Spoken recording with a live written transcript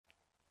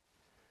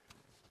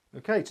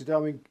Okay, today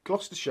I'm in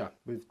Gloucestershire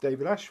with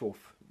David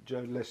Ashworth,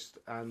 journalist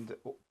and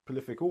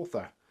prolific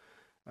author.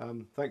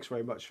 Thanks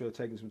very much for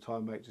taking some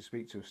time, mate, to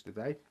speak to us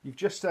today. You've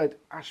just said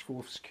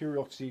Ashworth's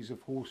Curiosities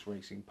of Horse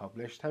Racing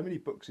published. How many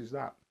books is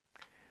that?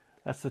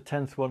 That's the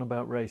 10th one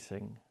about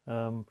racing.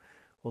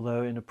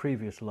 Although in a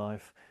previous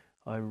life,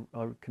 I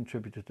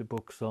contributed to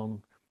books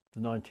on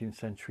the 19th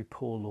century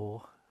poor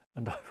law,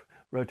 and I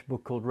wrote a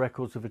book called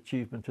Records of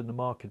Achievement in the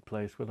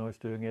Marketplace when I was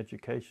doing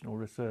educational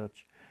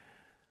research.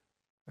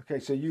 Okay,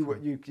 so So,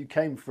 you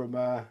came from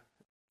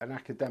an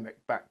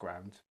academic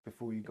background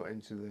before you got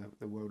into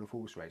the world of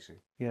horse racing.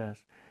 yes.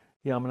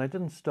 Yeah, I mean, I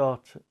didn't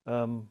start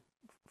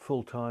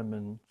full time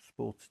in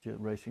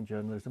racing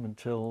journalism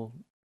until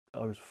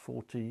I was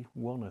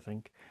 41, I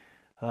think.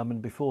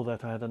 And before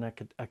that, I had an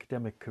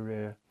academic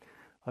career.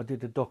 I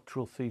did a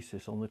doctoral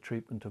thesis on the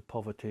treatment of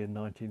poverty in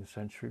 19th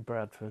century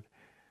Bradford,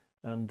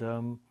 and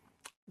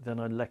then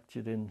I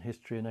lectured in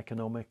history and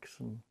economics,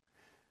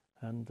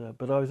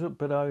 but I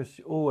was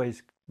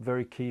always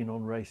very keen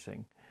on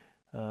racing.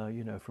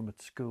 From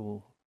at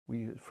school,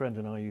 a friend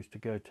and I used to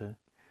go to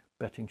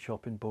betting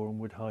shop in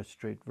Borehamwood High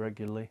Street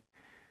regularly,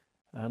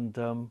 and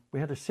we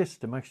had a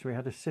system. Actually, we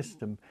had a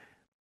system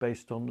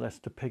based on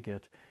Lester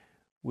Piggott.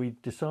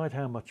 We'd decide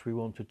how much we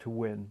wanted to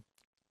win,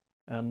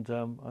 and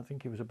I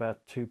think it was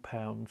about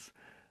 £2,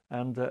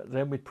 and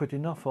then we'd put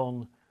enough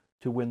on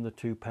to win the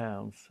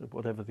 £2,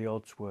 whatever the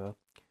odds were.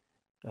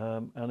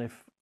 And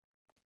if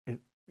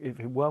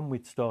it won,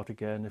 we'd start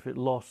again. If it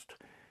lost,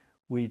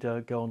 we'd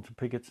go on to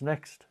Piggott's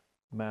next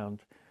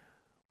mount.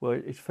 Well,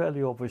 it's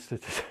fairly obvious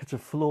that it's a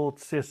flawed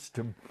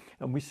system,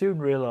 and we soon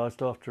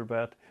realised after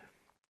about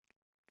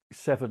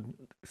 7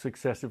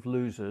 successive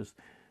losers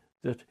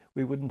that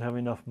we wouldn't have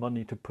enough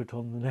money to put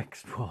on the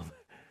next one.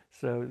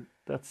 So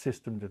that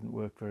system didn't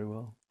work very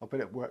well. I bet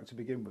it worked to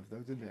begin with, though,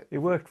 didn't it? It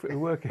worked. It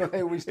worked.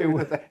 They always It, do, wo-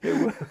 don't they?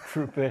 it worked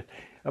for a bit,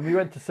 and we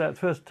went to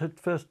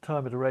first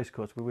time at a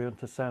racecourse. We went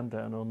to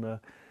Sandown on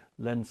a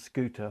Len's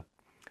scooter,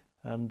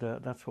 and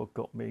that's what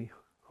got me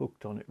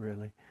hooked on it.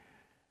 Really,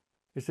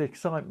 it's the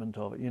excitement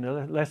of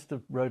it.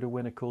 Leicester rode a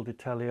winner called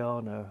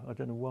Italiano. I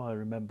don't know why I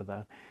remember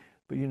that,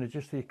 but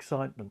just the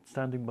excitement,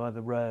 standing by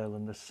the rail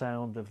and the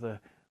sound of the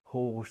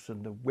horse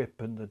and the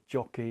whip and the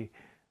jockey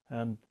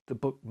and the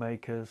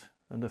bookmakers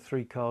and the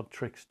 3-card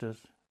tricksters.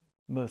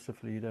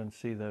 Mercifully, you don't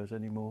see those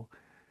anymore.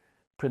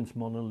 Prince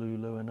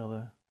Monolulu and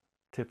other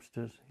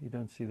tipsters, you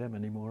don't see them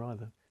anymore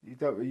either. You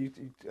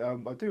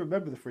don't. I do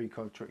remember the Free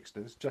Card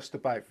Tricksters, just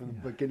about from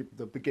Yeah.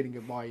 the beginning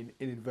of my in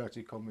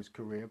inverted commas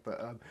career.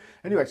 But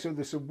anyway, so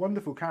there's some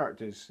wonderful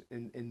characters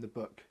in the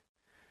book,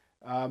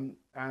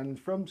 and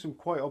from some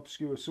quite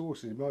obscure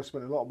sources. I mean, I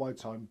spent a lot of my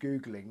time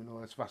googling, and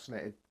I was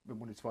fascinated and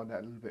wanted to find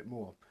out a little bit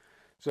more.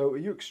 So, are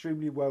you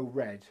extremely well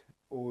read,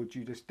 or do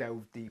you just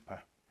delve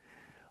deeper?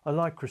 I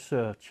like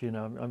research,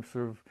 I'm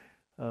sort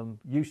of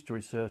used to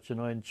research and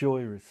I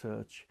enjoy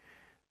research.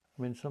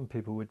 I mean, some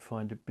people would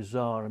find it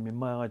bizarre. I mean,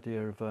 my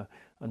idea of a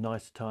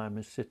nice time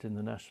is sit in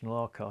the National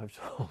Archives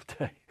all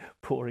day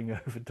poring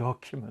over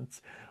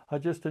documents. I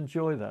just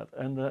enjoy that.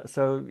 And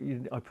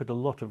I put a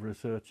lot of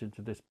research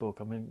into this book.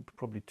 I mean,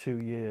 probably 2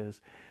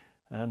 years.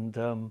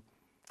 And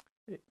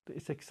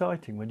it's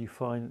exciting when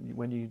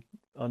you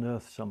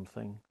unearth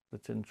something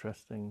that's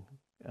interesting.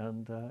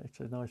 And it's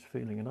a nice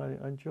feeling and I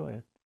enjoy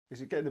it.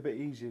 Is it getting a bit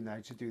easier now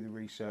to do the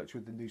research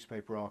with the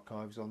newspaper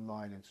archives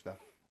online and stuff?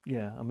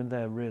 Yeah, I mean,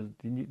 they're real.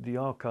 The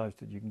archives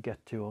that you can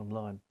get to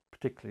online,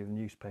 particularly the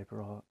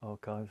newspaper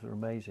archives, are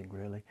amazing,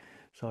 really.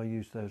 So I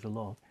use those a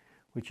lot,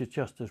 which is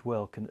just as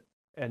well.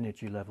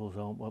 Energy levels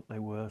aren't what they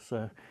were,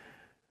 so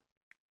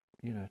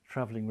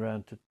travelling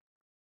around to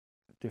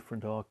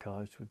different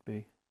archives would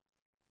be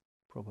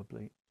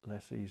probably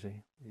less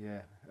easy.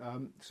 Yeah.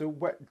 So,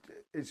 what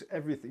is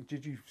everything?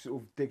 Did you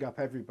sort of dig up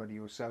everybody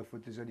yourself, or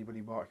does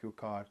anybody mark your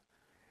card?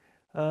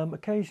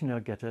 Occasionally, I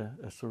get a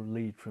sort of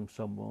lead from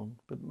someone,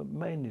 but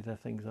mainly they're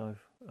things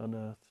I've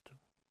unearthed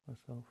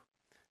myself.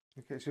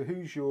 Okay. So,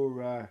 who's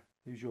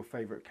your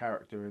favourite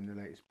character in the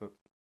latest book?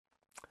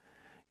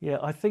 Yeah,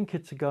 I think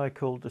it's a guy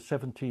called the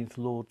 17th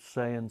Lord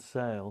Sayon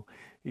Sale.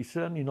 He's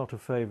certainly not a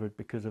favourite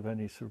because of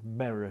any sort of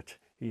merit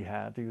he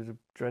had. He was a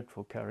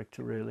dreadful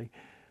character, really.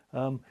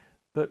 Um,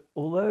 but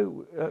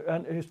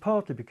and it was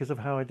partly because of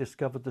how I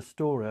discovered the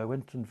story. I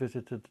went and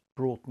visited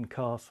Broughton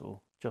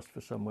Castle just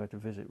for somewhere to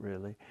visit,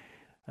 really.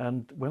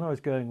 And when I was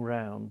going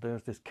round, there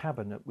was this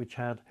cabinet which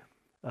had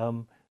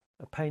um,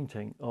 a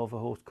painting of a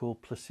horse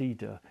called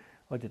Placida.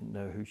 I didn't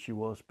know who she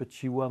was, but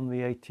she won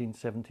the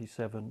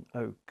 1877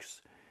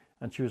 Oaks,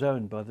 and she was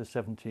owned by the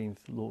 17th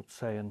Lord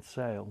Sayon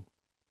Sale.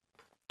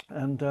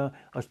 And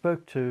I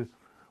spoke to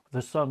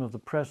the son of the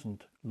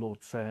present Lord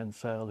Sayon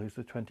Sale, who's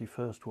the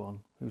 21st one,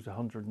 who's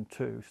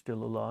 102,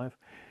 still alive.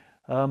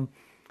 Um,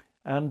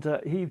 and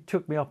he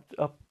took me up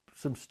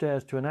some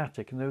stairs to an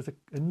attic, and there was an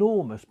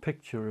enormous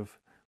picture of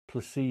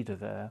Placida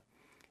there.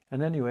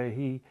 And anyway,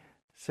 he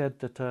said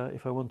that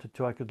if I wanted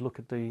to, I could look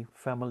at the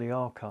family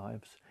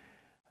archives.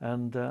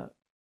 And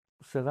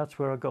so that's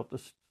where I got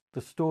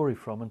the story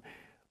from. And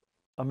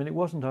I mean, it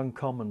wasn't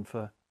uncommon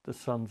for the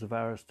sons of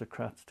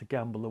aristocrats to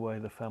gamble away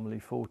the family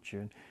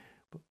fortune.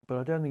 But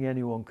I don't think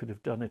anyone could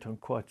have done it on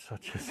quite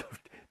such a sort of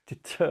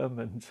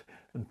determined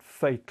and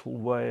fatal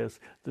way as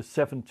the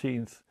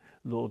 17th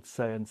Lord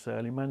Sayon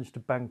Sale. He managed to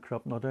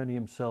bankrupt not only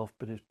himself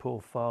but his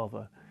poor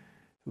father,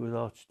 who was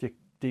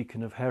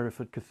Archdeacon of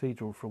Hereford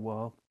Cathedral for a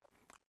while,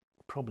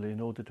 probably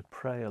in order to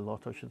pray a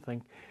lot, I should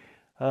think.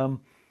 So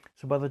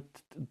by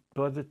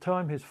the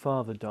time his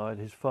father died,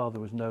 his father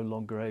was no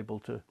longer able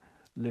to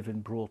live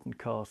in Broughton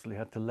Castle. He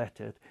had to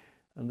let it,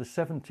 and the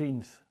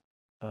 17th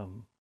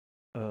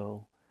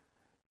Earl,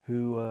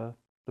 who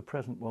the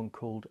present one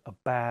called a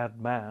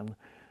bad man,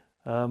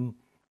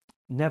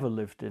 never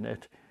lived in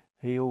it.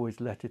 He always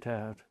let it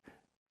out.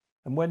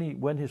 And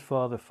when his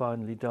father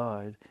finally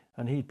died,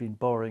 and he'd been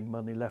borrowing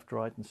money left,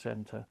 right, and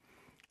centre,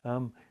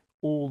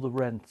 all the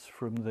rents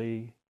from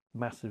the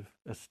massive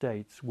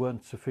estates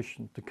weren't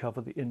sufficient to cover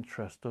the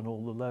interest on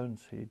all the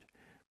loans he'd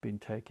been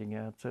taking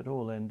out. So it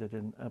all ended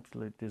in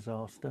absolute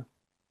disaster.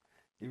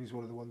 He was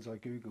one of the ones I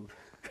googled.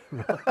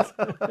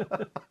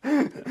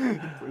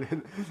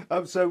 Brilliant.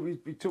 So we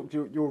talked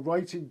your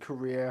writing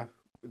career,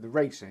 the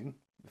racing,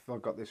 if I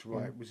got this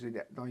right, was in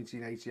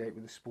 1988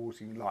 with The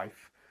Sporting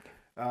Life.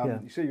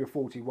 You say you're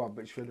 41,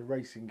 but for the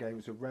racing game,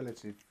 was a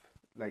relative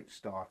late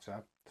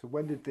starter. So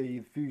when did the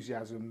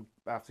enthusiasm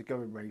after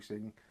going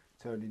racing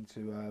turn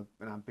into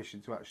an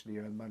ambition to actually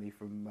earn money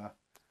from?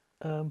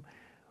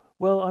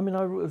 Well, I mean,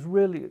 I was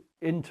really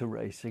into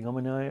racing. I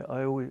mean,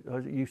 I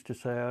used to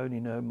say I only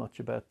know much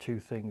about two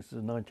things: the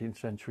 19th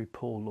century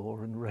poor law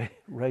and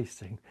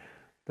racing.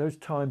 Those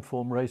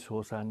Timeform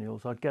racehorse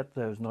annuals, I'd get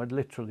those and I'd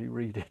literally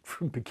read it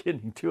from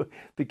beginning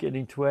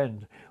to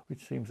end,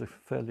 which seems a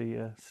fairly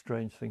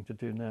strange thing to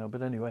do now.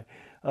 But anyway,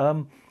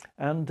 I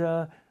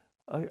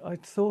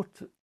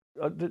thought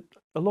that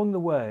along the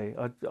way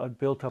I'd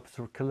built up a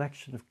sort of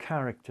collection of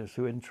characters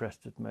who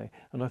interested me,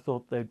 and I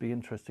thought they'd be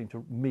interesting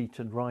to meet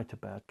and write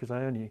about, because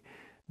I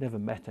never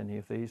met any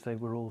of these. They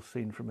were all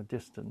seen from a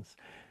distance,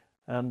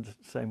 and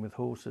same with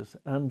horses.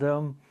 And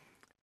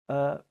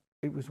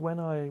it was when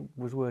I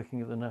was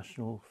working at the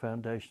National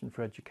Foundation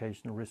for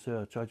Educational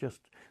Research, I just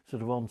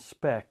sort of on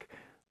spec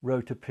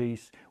wrote a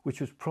piece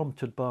which was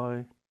prompted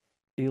by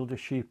Ilda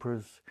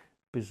Sheeper's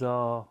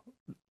bizarre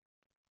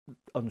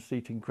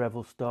unseating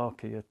Greville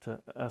Starkey at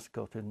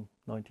Ascot in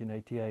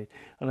 1988.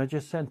 And I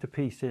just sent a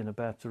piece in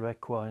about the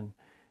equine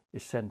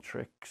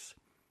eccentrics,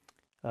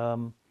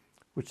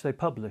 which they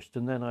published.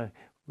 And then I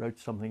wrote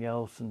something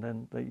else, and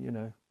then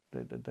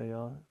they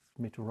asked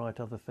me to write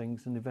other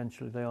things, and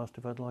eventually they asked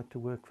if I'd like to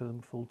work for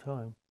them full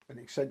time. And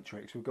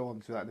eccentrics, we'll go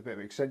on to that in a bit,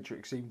 but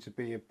eccentrics seem to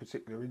be a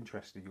particular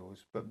interest of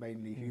yours, but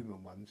mainly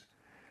human ones.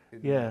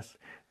 Yes.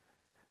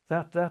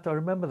 That I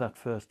remember that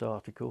first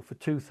article for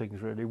two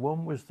things really.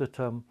 One was that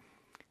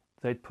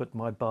they'd put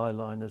my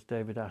byline as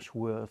David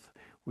Ashworth,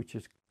 which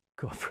is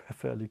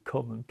fairly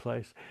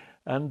commonplace.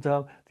 And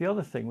the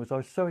other thing was I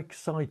was so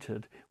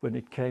excited when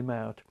it came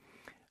out,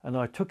 and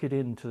I took it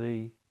into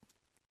the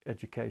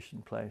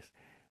education place,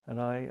 and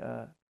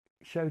I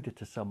showed it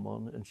to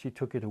someone, and she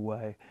took it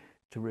away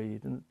to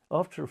read. And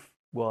after a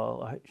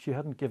while, she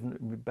hadn't given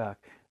it me back,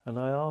 and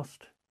I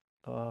asked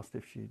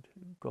if she'd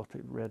got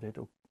it, read it,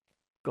 or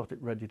got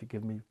it ready to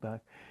give me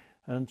back.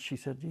 And she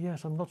said,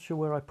 yes, I'm not sure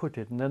where I put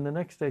it. And then the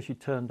next day she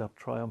turned up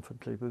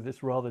triumphantly with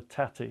this rather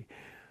tatty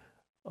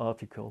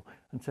article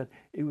and said,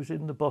 it was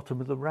in the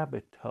bottom of the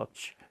rabbit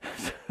hutch.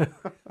 So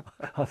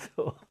I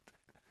thought.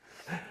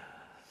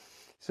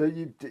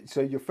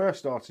 So your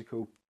first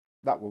article,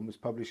 that one was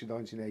published in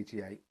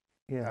 1988.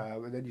 Yeah.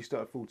 And then you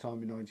started full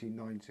time in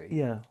 1990.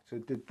 Yeah. So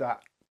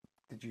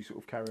did you sort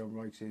of carry on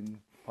writing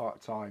part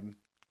time?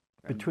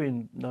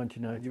 Between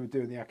 1990. You were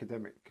doing the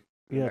academic.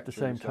 Yeah, at the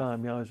same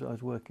time. Yeah, I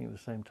was working at the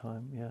same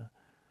time. Yeah.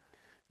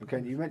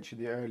 Okay, you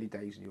mentioned the early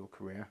days in your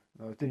career.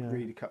 Now, I did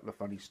read a couple of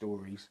funny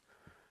stories,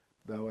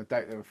 though I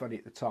doubt they were funny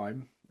at the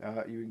time.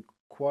 You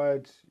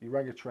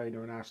rang a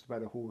trainer and asked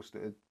about a horse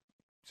that had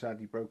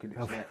sadly broken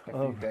its neck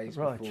a few days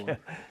before. Yeah.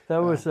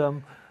 There was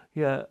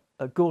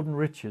Gordon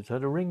Richards. I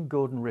had to ring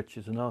Gordon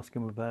Richards and ask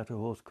him about a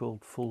horse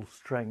called Full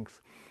Strength,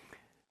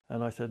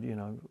 and I said,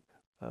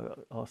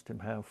 asked him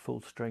how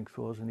Full Strength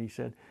was, and he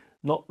said,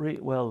 "Not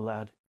really well,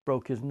 lad.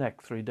 Broke his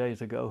neck 3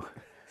 days ago."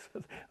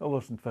 So I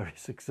wasn't very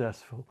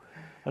successful.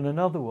 And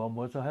another one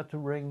was I had to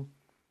ring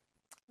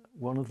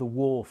one of the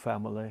War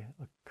family.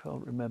 I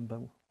can't remember.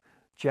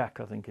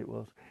 Jack, I think it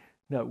was.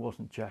 No, it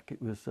wasn't Jack.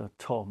 It was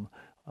Tom.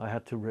 I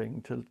had to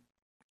ring to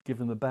give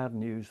him the bad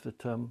news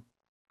that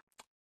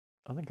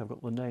I think I've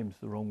got the names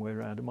the wrong way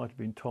around. It might have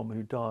been Tom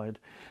who died.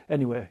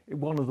 Anyway,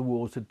 one of the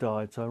Wars had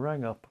died. So I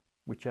rang up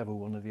whichever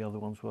one of the other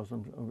ones was.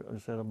 I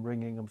said, I'm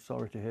ringing. I'm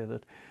sorry to hear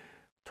that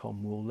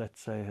Tom Wall,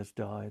 let's say, has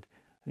died.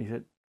 And he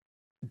said,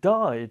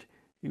 died?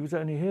 He was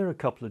only here a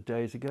couple of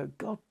days ago.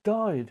 God,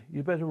 died.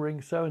 You better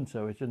ring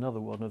so-and-so. It's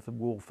another one of the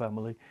Wall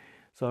family.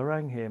 So I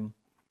rang him,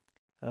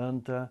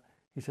 and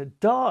he said,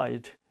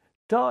 died?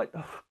 Oh,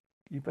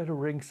 you better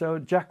ring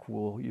Jack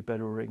Wall, you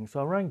better ring. So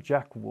I rang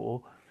Jack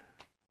Wall.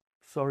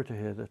 Sorry to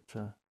hear that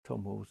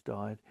Tom Wall's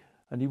died.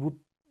 And he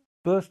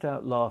burst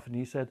out laughing.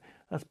 He said,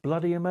 "That's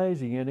bloody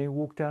amazing," and he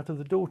walked out of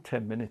the door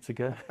 10 minutes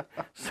ago.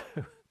 So,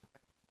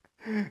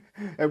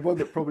 And one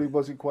that probably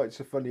wasn't quite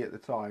so funny at the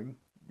time.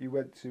 You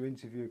went to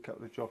interview a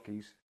couple of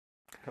jockeys.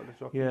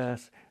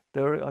 yes,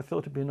 I thought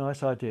it'd be a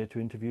nice idea to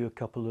interview a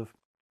couple of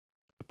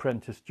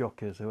apprentice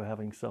jockeys who were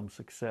having some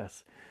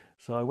success.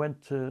 So I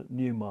went to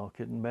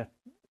Newmarket and met.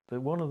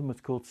 One of them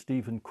was called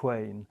Stephen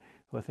Quain,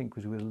 who I think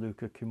was with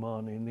Luca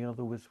Cumani, and the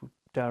other was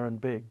Darren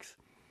Biggs.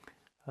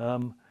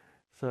 So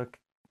I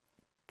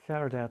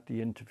carried out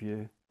the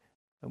interview,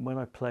 and when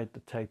I played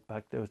the tape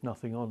back, there was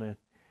nothing on it.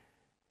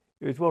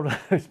 It was one of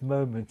those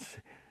moments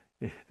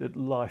that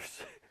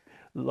life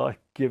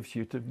gives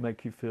you to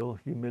make you feel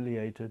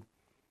humiliated.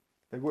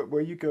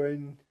 Were you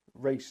going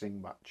racing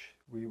much?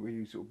 Were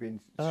you sort of being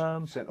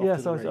sent off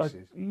yes, to the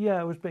races?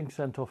 I was being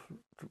sent off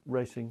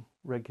racing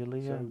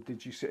regularly. So Yeah.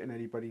 did you sit in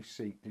anybody's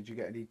seat? Did you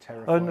get any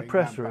terrifying in the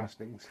press room?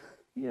 lambastings?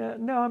 Yeah,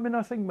 no, I mean,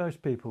 I think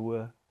most people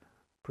were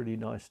pretty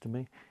nice to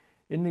me.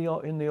 In the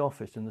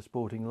office, in the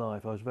Sporting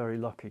Life, I was very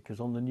lucky because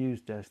on the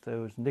news desk there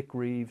was Nick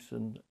Reeves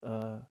and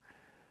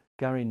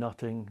Gary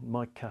Nutting,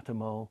 Mike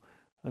Catamol,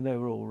 and they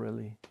were all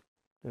really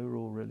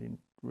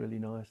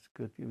nice.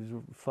 Good. It was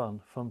a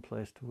fun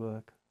place to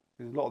work.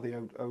 There's a lot of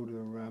the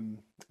older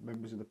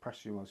members of the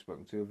press room I've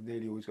spoken to have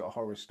nearly always got a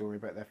horror story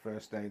about their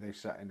first day. They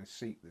sat in a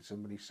seat that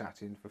somebody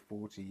sat in for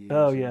 40 years.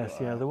 Oh yes,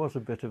 yeah, there was a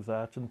bit of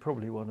that, and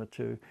probably one or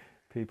two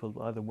people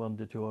either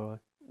wondered who I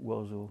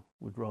was or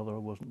would rather I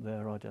wasn't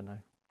there. I don't know.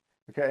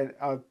 Okay,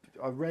 and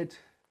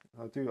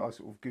I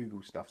sort of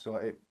Google stuff, so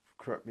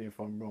correct me if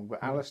I'm wrong,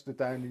 but Alistair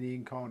Down and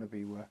Ian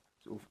Carnaby were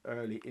sort of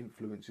early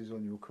influences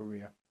on your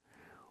career.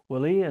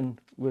 Well, Ian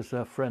was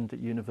a friend at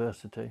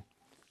university,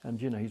 and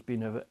he's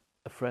been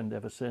a friend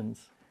ever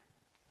since.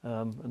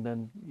 And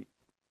then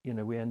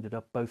we ended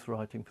up both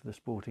writing for the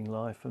Sporting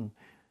Life, and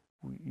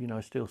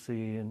I still see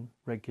Ian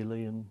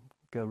regularly and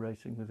go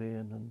racing with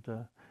Ian,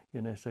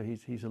 and so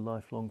he's a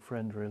lifelong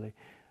friend really.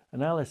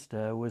 And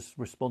Alistair was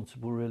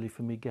responsible really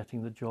for me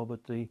getting the job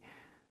at the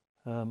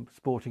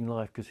Sporting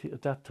Life, because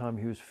at that time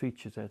he was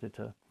features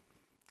editor,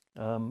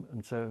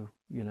 and so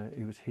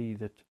it was he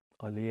that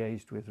I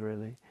liaised with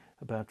really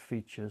about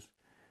features.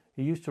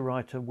 He used to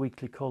write a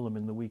weekly column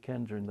in the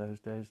Weekender in those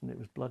days, and it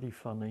was bloody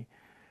funny.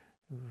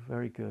 It was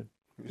very good.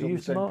 It was on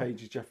the same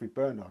page as Geoffrey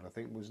Bernard, I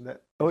think, wasn't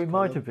it? Oh, it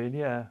might have been,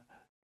 yeah.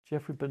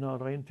 Geoffrey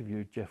Bernard. I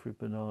interviewed Geoffrey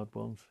Bernard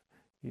once.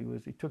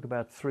 He took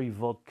about 3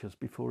 vodkas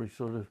before he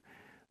sort of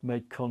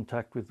made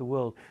contact with the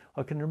world.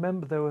 I can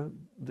remember there were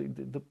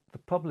the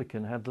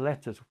publican had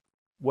letters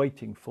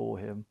waiting for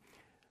him,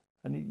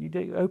 and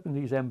he opened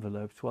these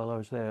envelopes while I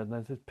was there, and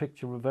there's this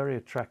picture of a very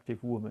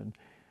attractive woman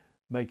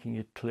making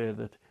it clear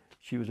that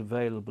she was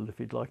available if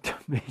he'd like to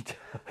meet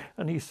her,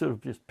 and he sort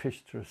of just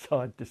pushed her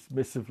aside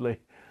dismissively.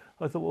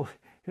 I thought, well,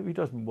 if he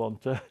doesn't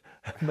want her,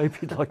 maybe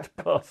he'd like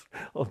to pass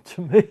on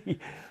to me.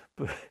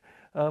 But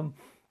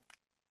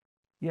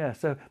yeah,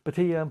 so but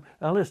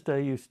Alistair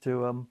used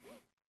to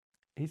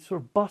he'd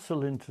sort of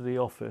bustle into the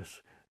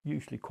office,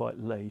 usually quite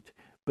late,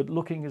 but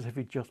looking as if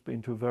he'd just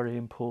been to a very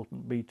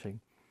important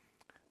meeting.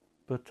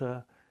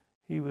 But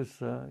he was,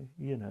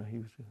 he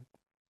was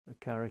a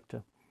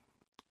character.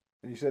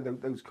 And you said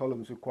those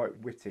columns were quite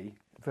witty.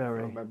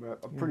 Very. I remember.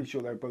 I'm pretty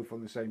sure they're both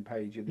on the same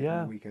page in the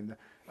Weekender.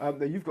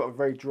 Now you've got a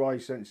very dry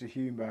sense of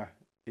humour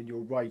in your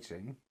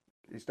writing.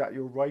 Is that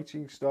your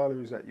writing style,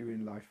 or is that you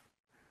in life?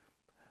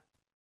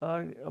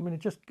 I mean,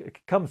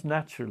 it comes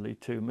naturally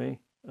to me.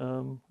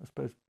 I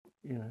suppose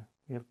you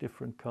have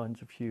different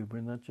kinds of humour,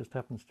 and that just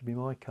happens to be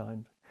my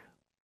kind.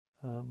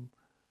 I haven't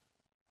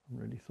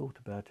really thought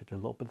about it a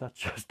lot, but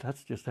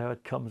that's just how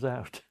it comes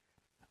out.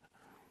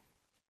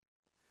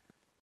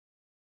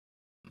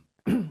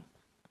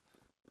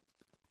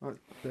 Right,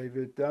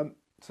 David.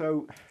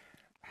 So,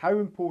 how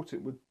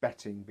important would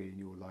betting be in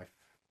your life?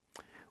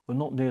 Well,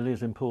 not nearly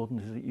as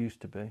important as it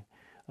used to be.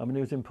 I mean,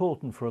 it was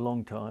important for a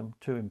long time,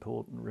 too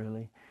important,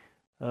 really.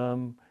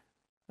 Now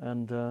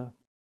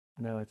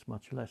it's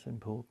much less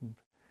important.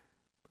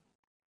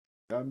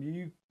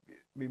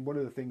 One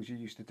of the things you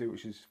used to do,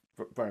 which is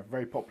very,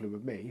 very popular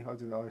with me, I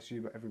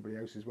assume everybody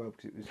else as well,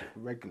 because it was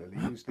regularly,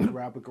 was to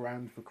grab a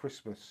grand for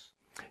Christmas.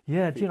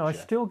 Yeah, I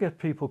still get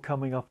people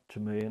coming up to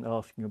me and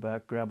asking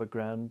about Grab a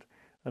Grand,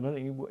 and I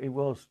think it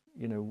was,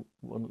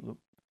 one of the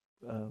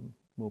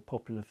more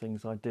popular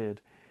things I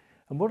did.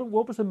 And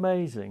what was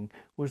amazing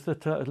was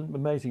that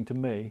amazing to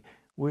me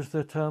was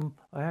that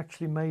I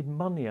actually made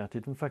money at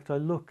it. In fact, I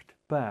looked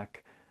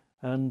back,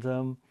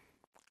 and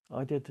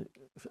I did.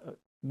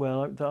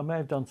 Well, I may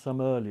have done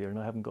some earlier, and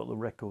I haven't got the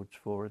records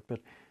for it.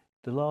 But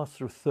the last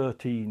sort of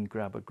 13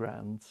 Grab a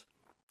Grands,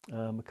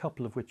 a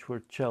couple of which were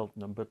at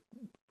Cheltenham, but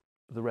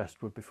the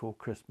rest were before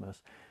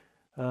Christmas.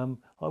 I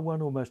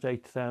won almost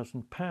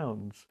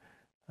 £8,000,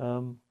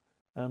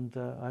 and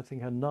I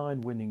think I had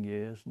 9 winning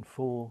years and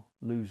 4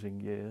 losing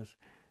years.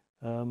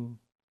 And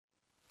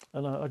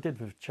I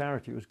did it for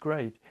charity. It was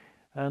great.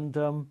 And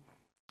I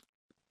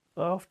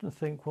often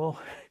think, well,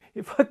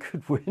 if I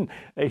could win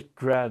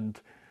 £8,000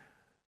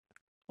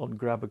 on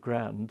Grab a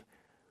Grand,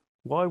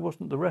 why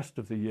wasn't the rest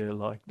of the year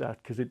like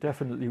that? Because it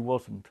definitely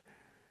wasn't.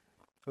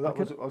 Well, I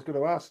was going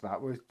to ask that.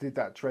 Did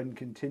that trend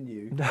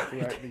continue No,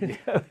 throughout the year?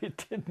 no,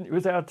 it didn't. It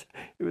was out.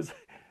 It was,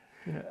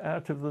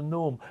 out of the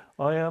norm.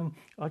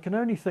 I can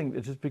only think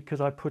that it's because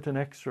I put an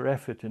extra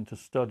effort into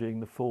studying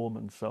the form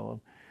and so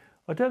on.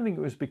 I don't think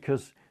it was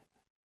because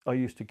I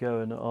used to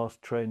go and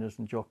ask trainers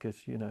and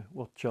jockeys,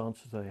 what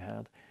chances they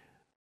had,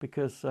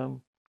 because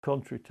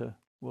contrary to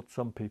what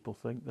some people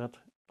think, that,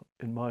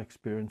 in my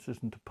experience,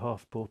 isn't a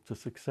passport to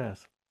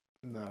success.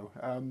 No.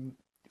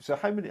 So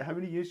how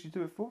many years did you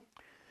do it for?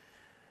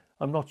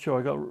 I'm not sure.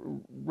 I got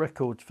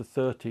records for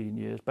 13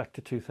 years, back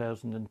to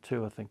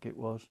 2002, I think it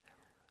was,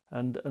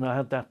 and I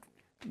had that,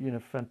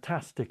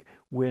 fantastic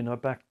win. I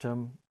backed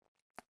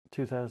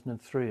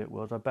 2003. It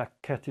was. I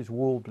backed Ketty's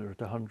Warbler at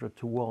 100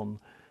 to 1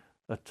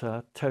 at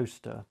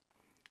Toaster,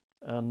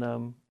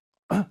 and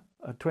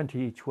at 20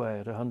 each way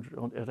at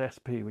 100 at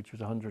SP, which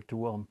was 100 to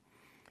 1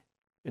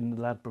 in the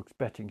Ladbrokes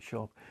betting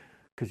shop,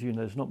 because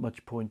there's not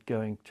much point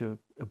going to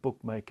a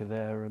bookmaker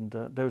there, and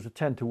there was a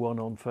 10 to 1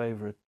 on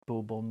favourite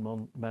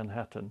Bourbon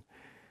Manhattan.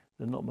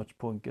 There's not much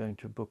point going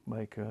to a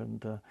bookmaker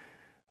and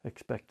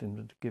expecting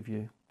them to give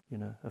you,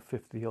 a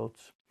fifth the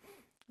odds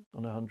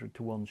on a 100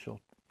 to 1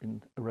 shot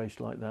in a race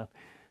like that.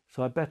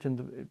 So I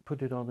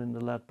put it on in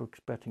the Ladbrokes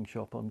betting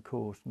shop on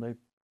course, and they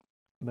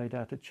made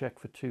out a cheque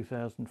for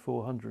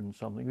 2,400 and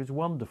something. It was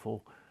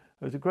wonderful.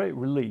 It was a great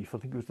relief. I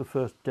think it was the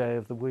first day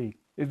of the week.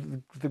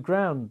 The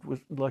ground was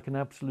like an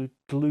absolute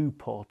glue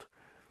pot,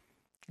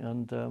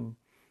 and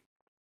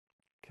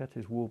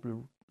Ketty's Warbler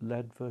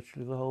led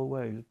virtually the whole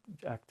way.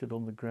 It acted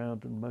on the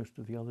ground, and most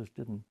of the others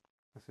didn't.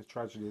 That's a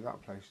tragedy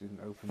that place isn't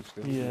open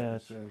still. Yeah,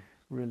 it's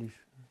really.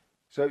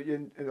 So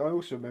I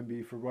also remember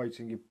you for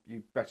writing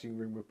your betting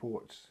room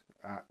reports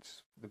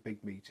at the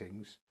big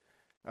meetings.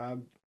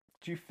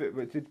 Did you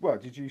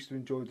used to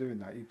enjoy doing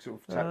that? You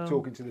sort of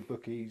talking to the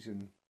bookies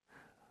and.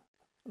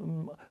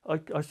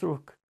 I sort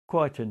of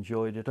quite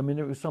enjoyed it. I mean,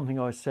 it was something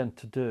I was sent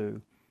to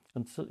do,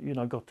 and so,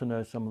 I got to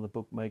know some of the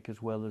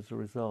bookmakers well as a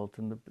result,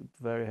 and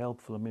very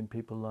helpful. I mean,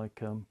 people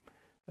like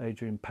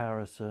Adrian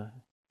Pariser,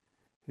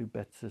 who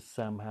bets as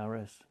Sam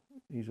Harris.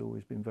 He's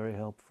always been very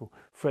helpful.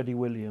 Freddie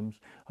Williams.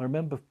 I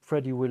remember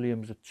Freddie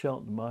Williams at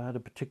Cheltenham. I had a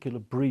particular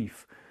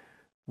brief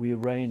we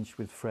arranged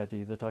with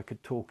Freddie that I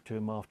could talk to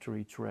him after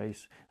each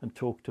race and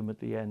talk to him at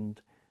the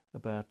end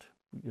about,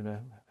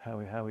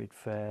 how he'd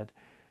fared.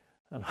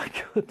 And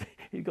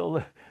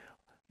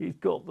he's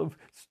got the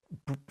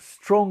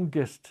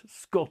strongest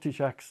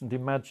Scottish accent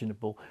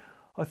imaginable.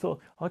 I thought,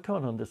 I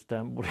can't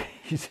understand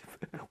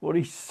what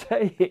he's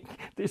saying.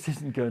 This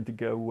isn't going to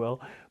go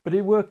well. But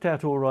it worked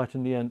out all right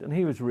in the end, and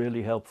he was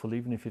really helpful,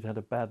 even if he'd had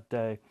a bad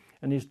day.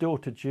 And his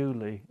daughter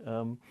Julie,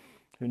 who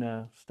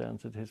now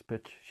stands at his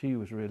pitch, she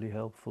was really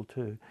helpful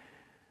too.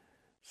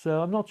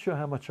 So I'm not sure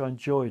how much I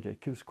enjoyed it.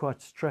 It was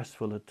quite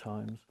stressful at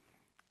times.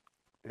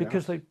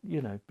 Because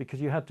because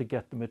you had to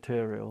get the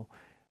material,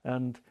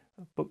 and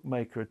a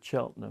bookmaker at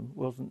Cheltenham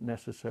wasn't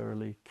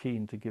necessarily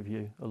keen to give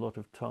you a lot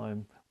of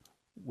time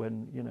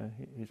when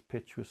his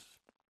pitch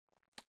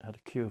had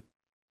a queue of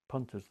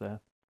punters there.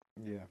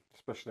 Yeah,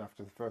 especially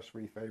after the first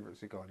three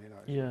favourites are gone.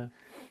 Yeah.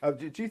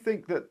 Do you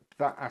think that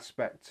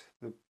aspect,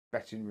 the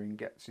betting ring,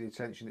 gets the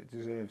attention it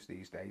deserves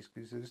these days?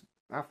 Because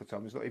half the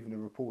time there's not even a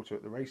reporter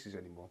at the races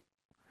anymore.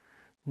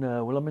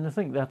 No, well, I mean, I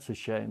think that's a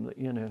shame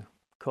that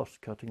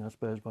cost cutting, I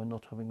suppose, by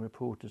not having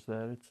reporters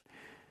there. It's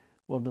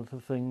one of the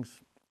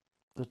things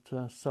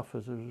that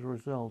suffers as a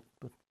result.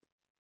 But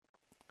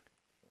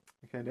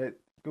okay,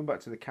 going back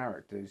to the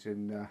characters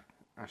in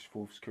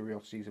Ashforth's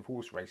Curiosities of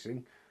Horse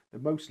Racing, they're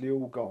mostly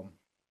all gone.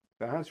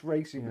 But has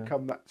racing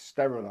become that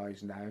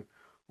sterilised now,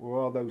 or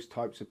are those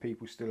types of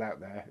people still out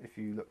there if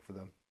you look for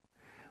them?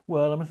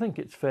 Well, I think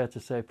it's fair to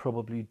say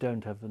probably you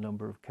don't have the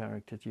number of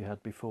characters you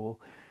had before.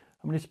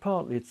 I mean,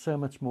 it's so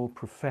much more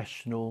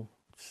professional,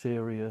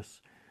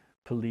 serious,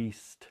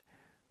 policed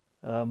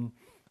than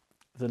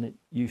it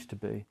used to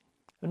be.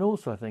 And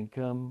also, I think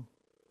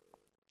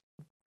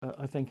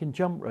in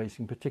jump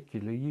racing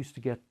particularly, you used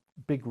to get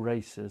big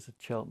races at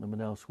Cheltenham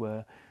and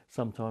elsewhere,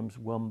 sometimes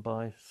won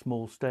by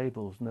small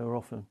stables, and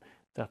often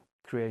that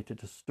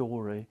created a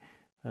story,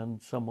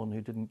 and someone who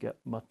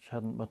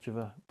hadn't much of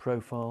a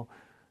profile,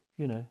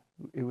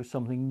 it was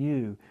something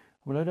new.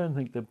 I mean, I don't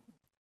think that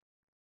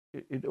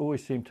it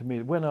always seemed to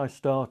me, when I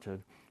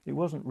started, it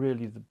wasn't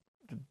really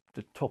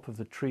the top of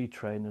the tree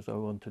trainers I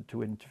wanted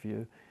to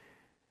interview,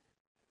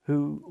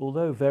 who,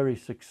 although very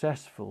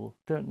successful,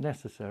 don't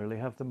necessarily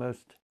have the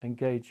most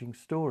engaging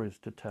stories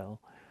to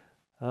tell.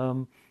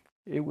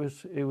 It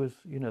was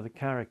the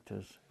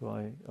characters who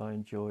I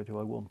enjoyed, who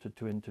I wanted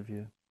to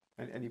interview.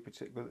 Any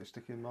particular that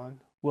stick in mind?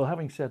 Well,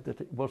 having said that,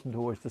 it wasn't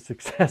always the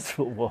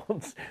successful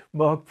ones.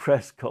 Mark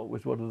Prescott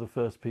was one of the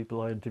first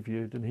people I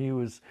interviewed, and he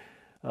was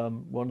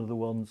one of the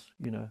ones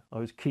I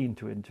was keen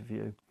to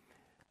interview.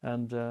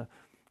 And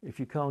if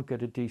you can't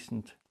get a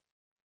decent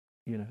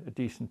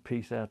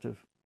piece out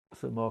of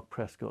Sir Mark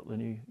Prescott,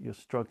 then you're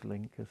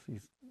struggling, because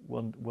he's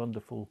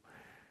wonderful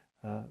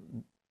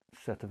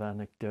set of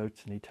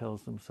anecdotes, and he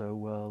tells them so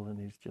well, and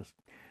he's just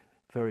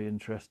very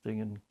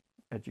interesting and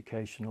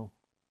educational.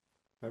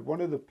 Now,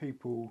 one of the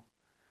people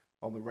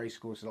on the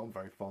racecourse that I'm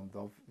very fond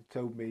of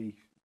told me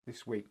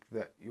this week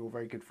that you're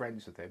very good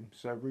friends with him,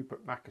 Sir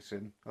Rupert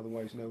Mackeson,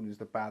 otherwise known as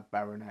the Bad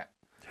Baronet.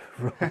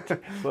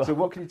 Right. Well, So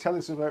what can you tell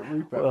us about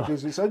Rupert? well,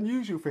 Because it's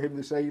unusual for him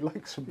to say he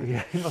likes somebody.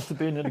 yeah, he must have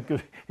been in a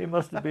good. He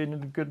must have been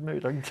in a good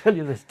mood. I can tell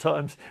you, there's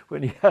times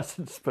when he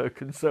hasn't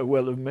spoken so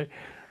well of me.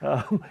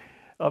 Um,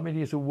 I mean,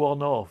 he's a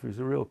one-off. He's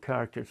a real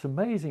character. It's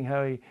amazing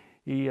how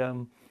he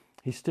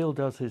still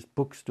does his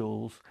book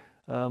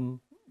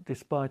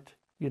despite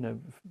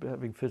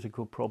having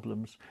physical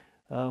problems.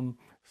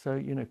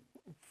 So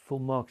full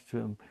marks to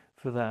him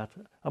for that.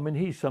 I mean,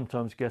 he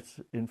sometimes gets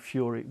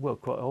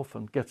quite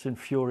often gets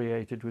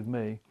infuriated with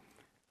me,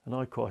 and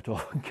I quite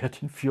often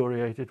get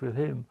infuriated with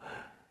him.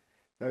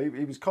 No,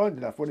 he was kind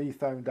enough when he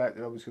found out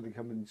that I was going to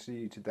come and see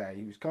you today.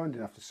 He was kind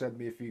enough to send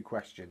me a few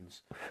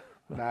questions.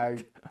 Now,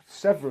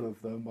 several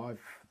of them I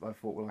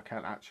thought, well, I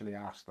can't actually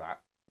ask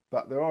that,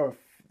 but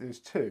there's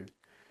two.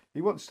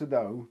 He wants to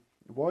know,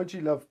 why do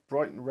you love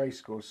Brighton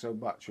Racecourse so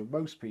much? Well,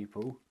 most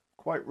people,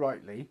 quite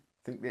rightly,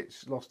 think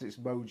it's lost its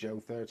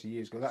mojo 30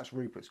 years ago. That's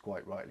Rupert's,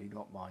 quite rightly,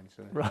 not mine.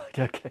 So. Right,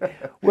 okay.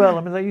 Well,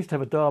 I mean, they used to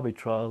have a Derby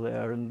trial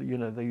there, and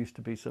there used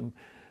to be some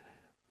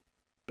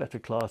better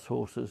class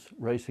horses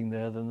racing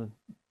there than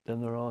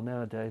there are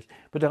nowadays.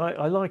 But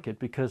I like it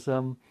because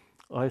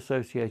I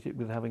associate it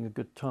with having a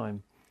good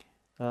time.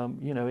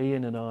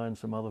 Ian and I and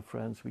some other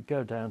friends, we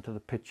go down to the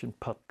pitch and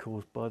putt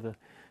course by the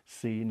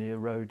sea near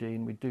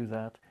Rodine. We do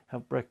that,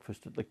 have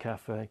breakfast at the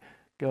cafe,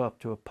 go up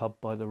to a pub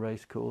by the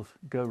racecourse,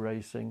 go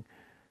racing,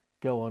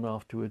 go on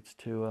afterwards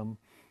to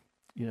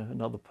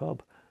another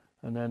pub,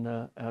 and then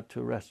out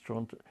to a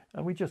restaurant,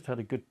 and we just had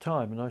a good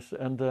time.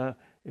 And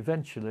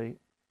eventually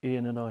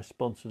Ian and I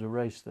sponsored a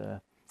race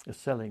there, a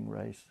selling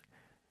race.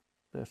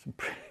 There's some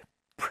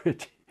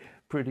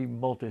pretty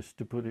modest,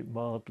 to put it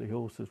mildly,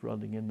 horses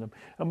running in them,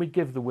 and we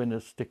give the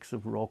winners sticks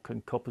of rock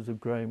and coppers of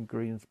Graham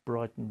Greene's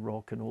Brighton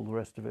Rock and all the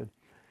rest of it.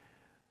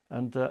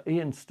 And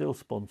Ian still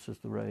sponsors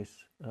the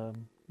race,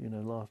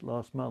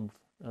 last month,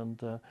 and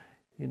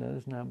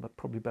there's now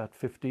probably about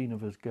 15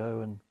 of us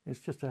go, and it's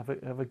just to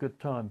have a good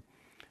time.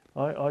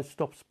 I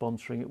stopped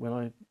sponsoring it when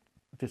I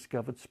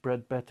discovered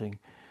spread betting,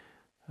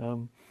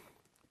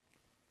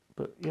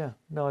 but yeah,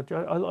 no,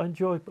 I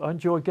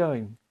enjoy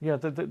going. Yeah,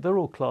 they're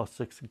all Class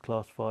 6 and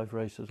Class 5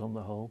 races on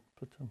the whole.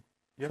 But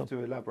you have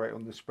to elaborate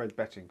on the spread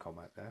betting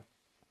comment there.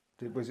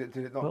 Did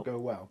it not go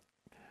well?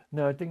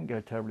 No, it didn't go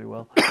terribly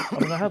well. I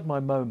mean, I had my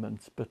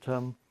moments, but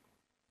I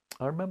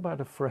remember I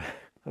had a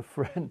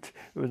friend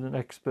who was an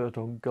expert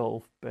on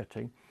golf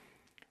betting,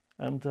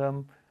 and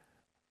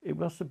it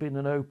must have been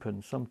an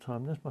Open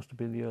sometime. This must have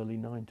been the early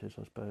 90s,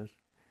 I suppose.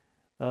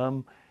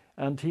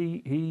 And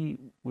he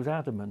was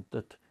adamant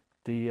that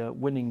the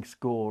winning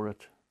score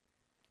at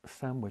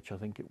Sandwich, I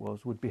think it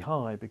was, would be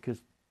high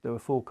because there were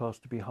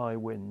forecast to be high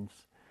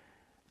winds.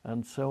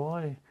 And so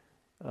I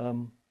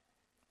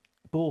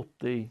bought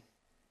the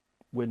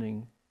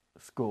winning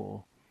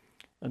score,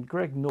 and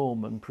Greg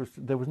Norman,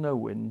 there was no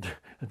wind,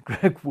 and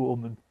Greg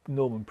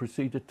Norman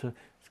proceeded to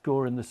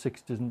score in the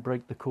 60s and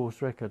break the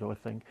course record, I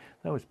think.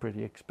 That was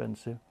pretty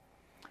expensive.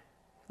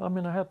 I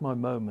mean, I had my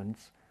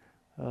moments,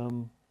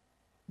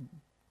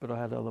 but I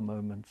had other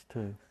moments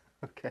too.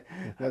 Okay.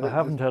 I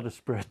haven't had a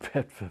spread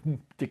bet for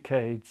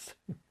decades.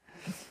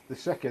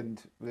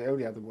 The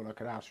only other one I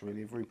could ask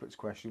really of Rupert's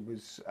question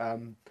was,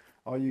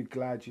 are you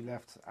glad you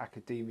left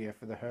academia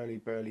for the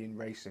hurly-burly in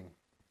racing?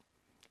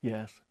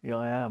 Yes, yeah,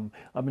 I am.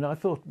 I mean, I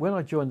thought when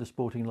I joined the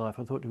sporting life,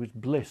 I thought it was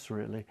bliss,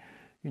 really.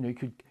 You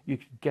could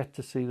get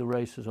to see the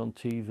races on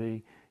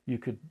TV. You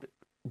could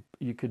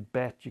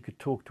bet. You could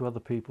talk to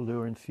other people who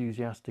are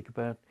enthusiastic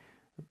about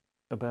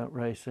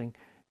racing.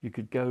 You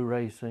could go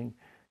racing.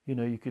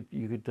 You could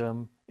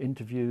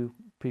interview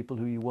people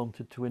who you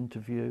wanted to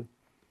interview.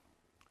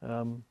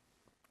 It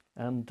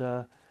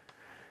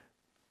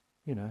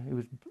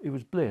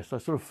was bliss. I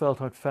sort of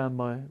felt I'd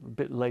found a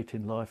bit late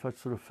in life, I'd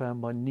sort of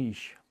found my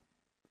niche.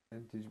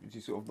 And was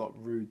you sort of not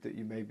rude that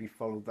you maybe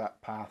followed that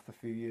path a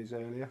few years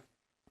earlier?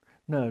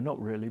 No, not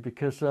really,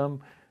 because I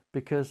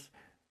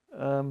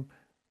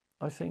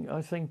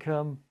think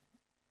I'm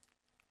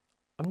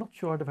not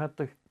sure I'd have had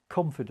the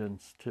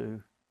confidence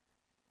to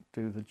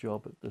do the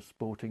job at the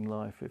sporting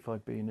life if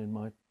I'd been in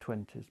my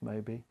 20s,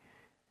 maybe.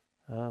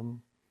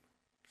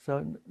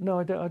 So no,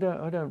 I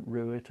don't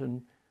rue it,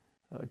 and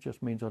it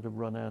just means I'd have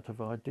run out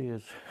of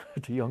ideas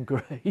at a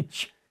younger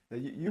age.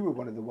 You were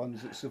one of the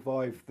ones that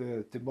survived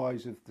the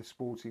demise of the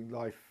sporting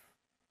life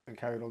and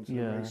carried on to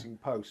the racing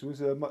post. Was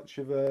there much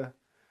of a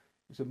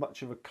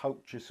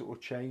culture sort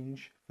of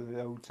change for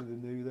the old to the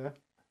new there?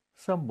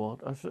 Somewhat.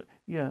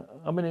 Yeah.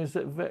 I mean,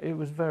 it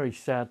was a very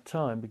sad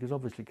time because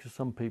obviously, because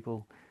some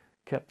people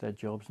kept their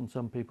jobs and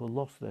some people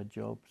lost their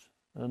jobs,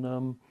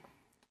 and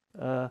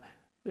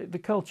the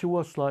culture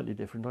was slightly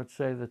different. I'd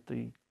say that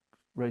the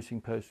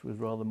racing post was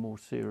rather more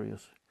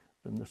serious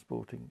than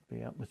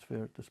the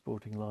atmosphere at the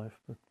sporting life.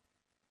 But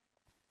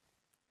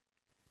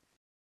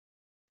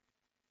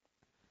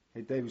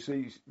Hey, David, so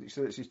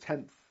it's his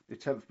tenth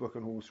book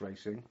on horse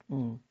racing.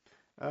 Mm.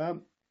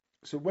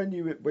 So when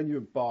you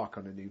embark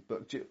on a new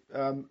book,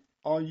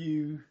 are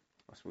you?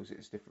 I suppose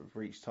it's different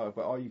for each type,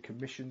 but are you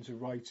commissioned to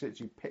write it?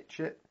 Do you pitch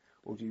it,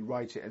 or do you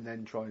write it and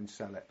then try and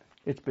sell it?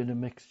 It's been a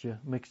mixture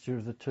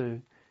of the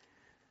two.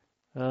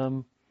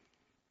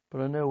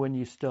 But I know when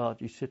you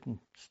start, you sit and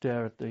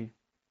stare at the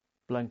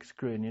blank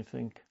screen. You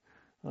think,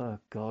 "Oh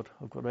God,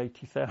 I've got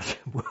 80,000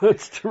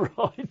 words to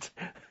write."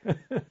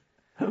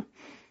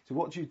 So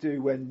what do you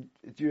do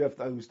do you have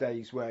those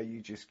days where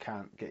you just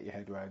can't get your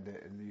head around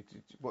it, and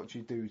what do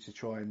you do to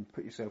try and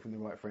put yourself in the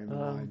right frame of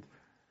mind?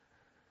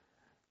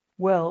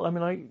 Well, I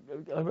mean,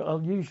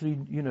 I'll usually,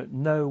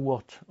 know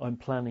what I'm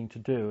planning to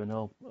do, and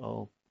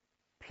I'll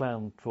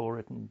plan for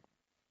it and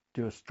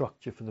do a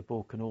structure for the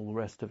book and all the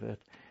rest of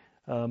it.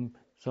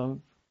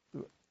 So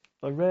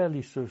I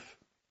rarely sort of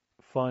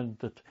find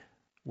that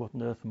what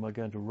on earth am I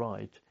going to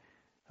write.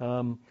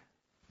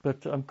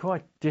 But I'm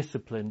quite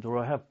disciplined, or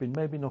I have been,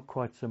 maybe not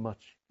quite so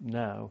much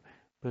now,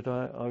 but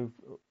I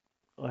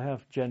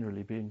have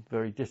generally been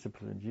very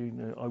disciplined.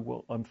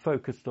 I'm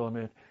focused on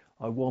it.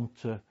 I want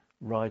to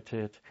write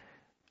it,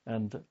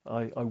 and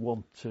I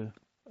want to,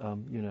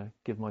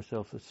 give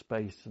myself the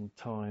space and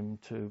time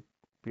to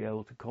be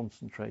able to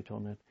concentrate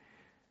on it.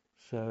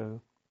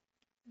 So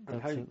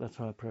that's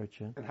how I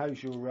approach it. And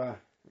how's your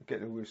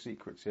getting all your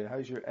secrets here?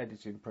 How's your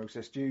editing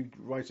process? Do you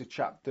write a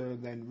chapter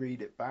and then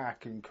read it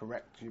back and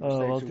correct your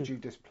mistakes, or do you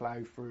just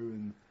plough through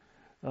and?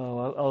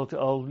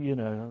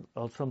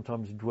 I'll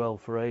sometimes dwell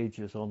for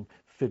ages on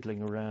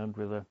fiddling around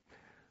with a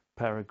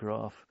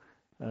paragraph,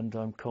 and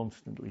I'm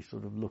constantly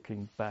sort of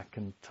looking back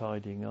and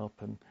tidying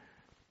up. And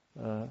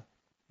I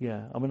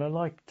mean, I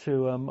like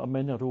to. I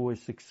may not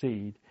always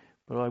succeed,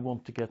 but I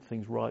want to get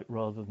things right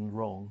rather than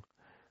wrong,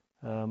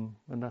 and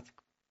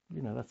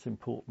that's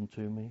important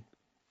to me.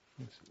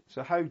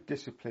 So how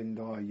disciplined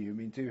are you? I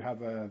mean, do you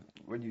have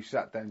when you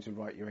sat down to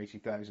write your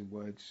 80,000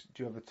 words,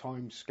 do you have a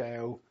time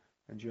scale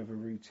and do you have a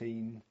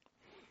routine?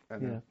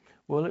 Yeah.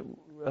 Well,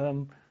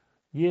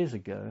 years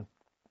ago,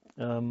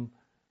 when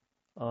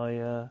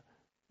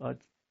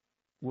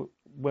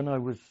I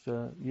was,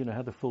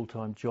 had a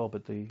full-time job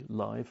at the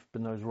Live,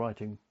 but I was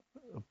writing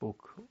a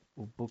book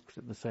or books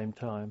at the same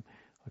time,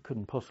 I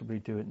couldn't possibly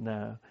do it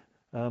now.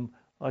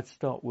 I'd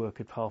start work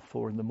at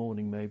 4:30 in the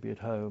morning, maybe at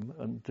home,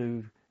 and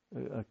do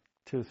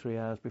 2 or 3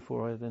 hours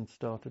before I then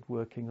started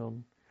working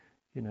on,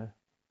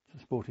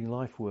 Sporting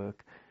Life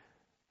work.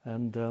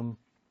 And I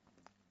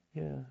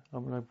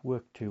mean, I've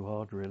worked too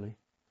hard, really.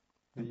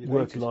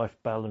 Work-life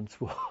balance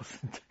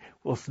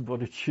wasn't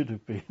what it should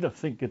have been, I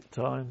think, at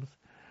times.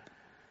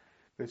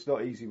 It's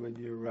not easy when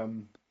you're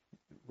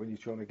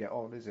trying to get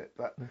on, is it?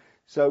 But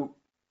so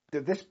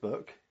this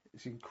book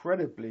is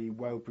incredibly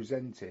well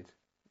presented.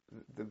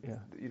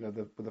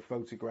 The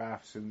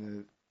photographs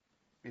and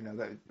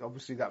that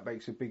obviously that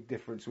makes a big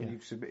difference when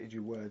you've submitted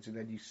your words and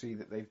then you see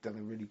that they've done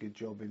a really good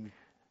job in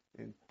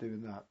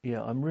doing that.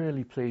 Yeah, I'm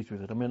really pleased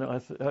with it. I mean, I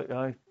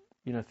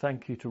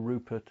thank you to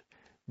Rupert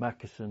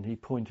Mackison. He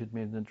pointed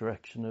me in the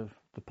direction of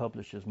the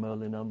publishers,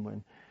 Merlin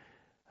Unwin,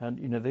 and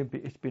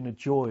it's been a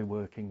joy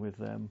working with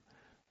them.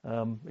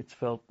 It's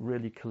felt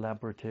really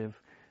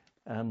collaborative,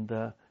 and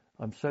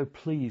I'm so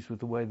pleased with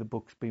the way the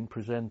book's been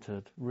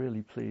presented,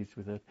 really pleased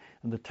with it.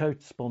 And the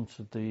Tote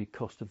sponsored the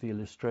cost of the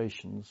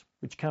illustrations,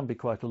 which can be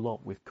quite a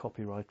lot with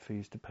copyright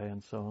fees to pay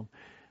and so on.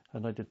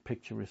 And I did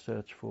picture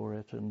research for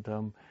it. And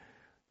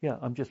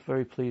I'm just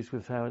very pleased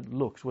with how it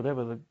looks,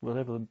 whatever the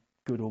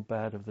good or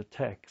bad of the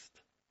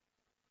text.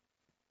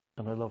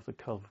 And I love the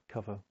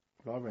cover.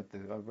 Well, I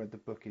read the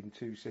book in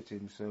 2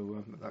 sittings,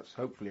 so that's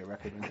hopefully a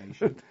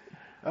recommendation.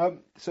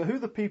 So who are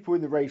the people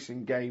in the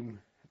racing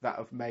game that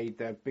have made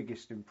their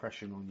biggest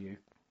impression on you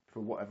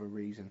for whatever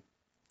reason?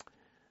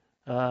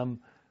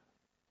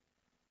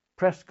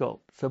 Prescott.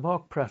 So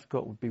Mark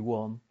Prescott would be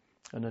one,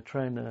 and a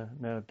trainer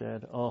now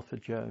dead, Arthur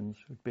Jones,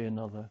 would be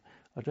another.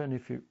 I don't know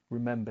if you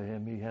remember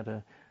him. He had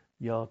a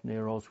yard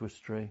near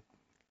Oswestry.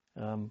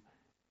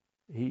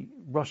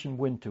 Russian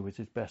Winter was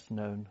his best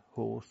known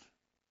horse.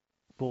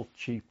 Bought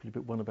cheaply,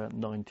 but won about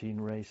 19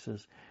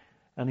 races.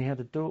 And he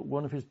had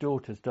one of his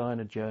daughters,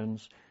 Diana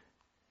Jones.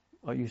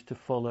 I used to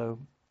follow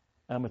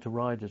amateur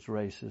riders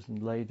races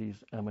and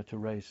ladies amateur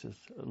races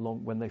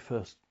along when they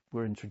first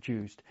were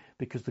introduced,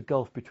 because the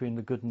gulf between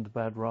the good and the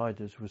bad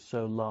riders was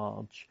so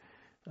large,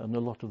 and a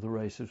lot of the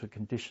races were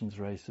conditions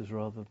races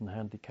rather than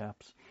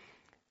handicaps.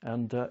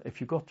 And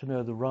if you got to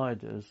know the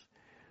riders,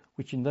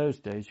 which in those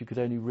days you could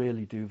only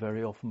really do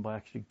very often by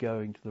actually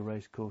going to the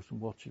race course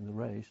and watching the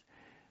race,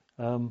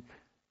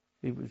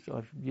 it was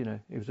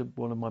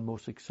one of my more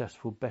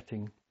successful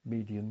betting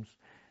mediums.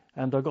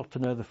 And I got to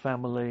know the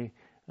family,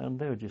 and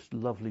they were just a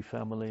lovely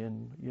family,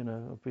 and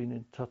I've been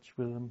in touch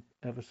with them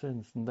ever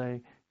since. And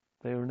they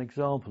are an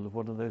example of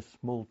one of those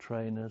small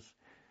trainers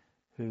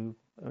who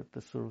are at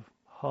the sort of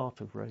heart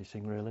of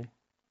racing, really.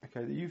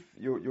 Okay,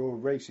 your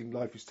racing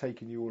life has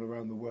taken you all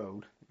around the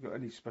world. You got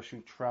any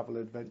special travel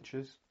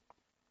adventures?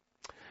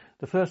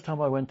 The first time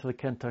I went to the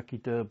Kentucky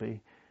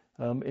Derby,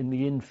 in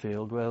the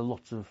infield where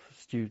lots of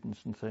students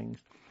and things,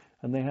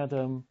 and they had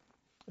a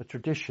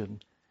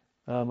tradition.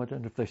 I don't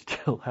know if they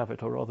still have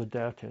it, or rather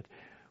doubt it,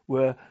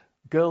 where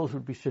girls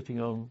would be sitting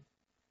on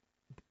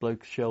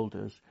blokes'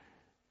 shoulders,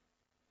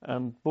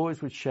 and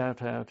boys would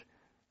shout out,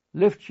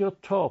 "Lift your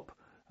top,"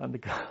 and the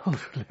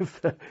girls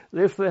would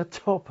lift their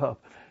top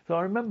up. So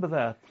I remember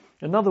that.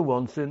 Another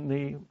one's in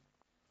the,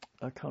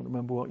 I can't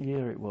remember what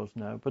year it was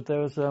now, but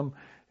there was,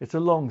 it's a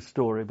long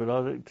story, but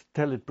I'll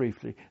tell it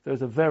briefly. There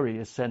was a very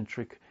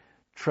eccentric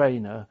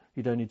trainer,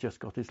 he'd only just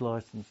got his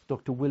license,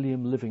 Dr.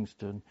 William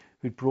Livingston,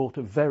 who'd brought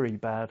a very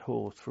bad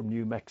horse from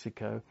New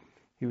Mexico.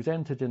 He was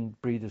entered in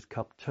Breeders'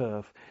 Cup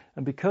Turf,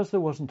 and because there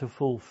wasn't a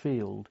full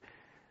field,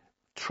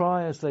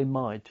 try as they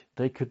might,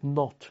 they could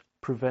not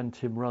prevent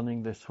him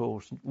running this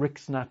horse.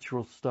 Rick's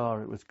Natural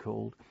Star, it was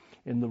called,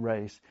 in the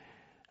race.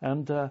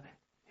 And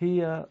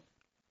he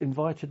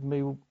invited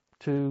me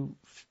to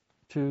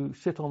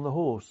sit on the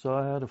horse. So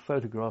I had a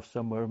photograph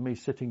somewhere of me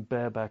sitting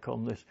bareback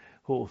on this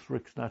horse,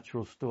 Rick's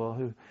Natural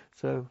Star.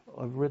 So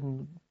I've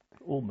ridden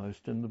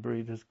almost in the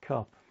Breeders'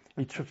 Cup.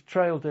 He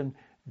trailed in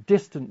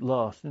distant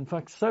last. In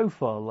fact, so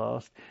far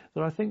last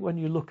that I think when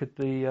you look at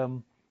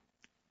the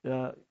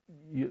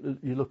you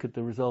look at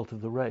the result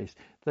of the race,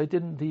 they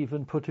didn't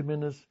even put him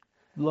in as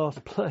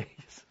last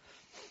place.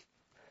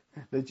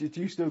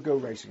 Do you still go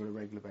racing on a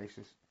regular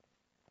basis?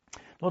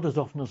 Not as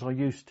often as I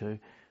used to.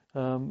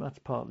 That's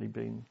partly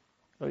been.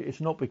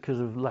 It's not because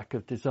of lack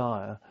of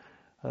desire.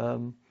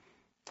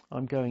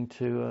 I'm going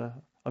to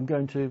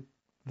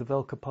the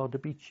Velka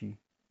Pardubice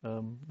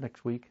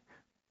next week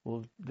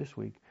or this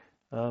week,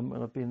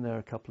 and I've been there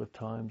a couple of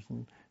times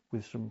and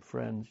with some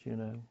friends.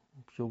 I'm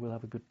sure we'll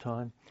have a good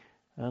time.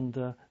 And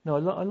no,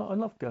 I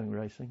love going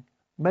racing.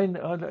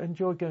 Mainly, I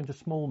enjoy going to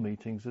small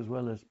meetings as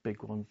well as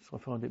big ones. I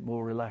find it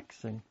more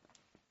relaxing.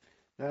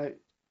 Now,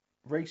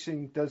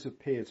 racing does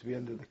appear to be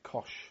under the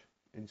cosh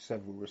in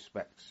several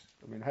respects.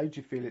 I mean, how do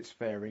you feel it's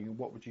faring, and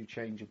what would you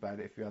change about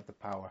it if you had the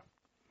power?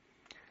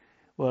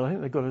 Well, I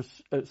think they've got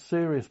a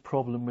serious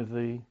problem with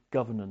the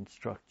governance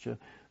structure,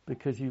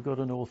 because you've got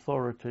an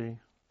authority,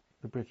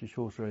 the British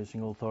Horse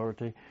Racing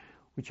Authority,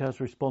 which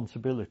has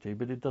responsibility,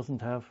 but it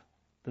doesn't have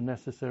the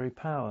necessary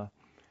power.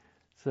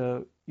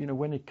 So,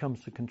 when it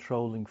comes to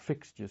controlling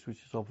fixtures,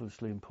 which is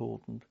obviously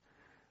important,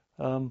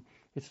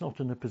 it's not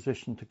in a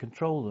position to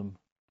control them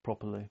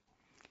properly.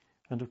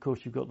 And of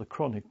course, you've got the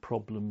chronic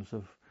problems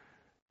of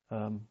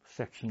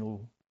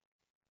sectional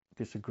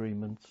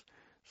disagreements.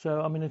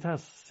 So, I mean, it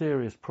has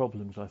serious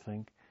problems, I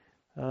think.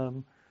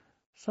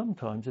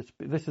 Sometimes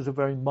this is a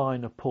very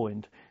minor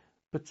point,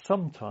 but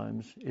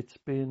sometimes it's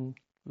been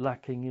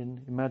lacking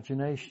in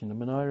imagination. I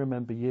mean, I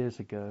remember years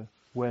ago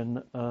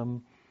when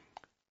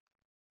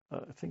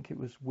I think it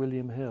was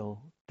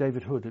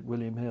David Hood at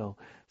William Hill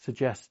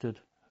suggested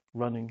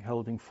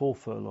holding 4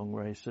 furlong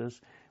races.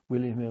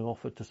 William Hill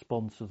offered to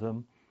sponsor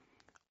them.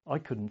 I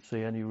couldn't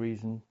see any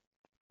reason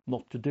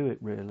not to do it,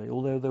 really,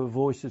 although there were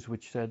voices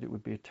which said it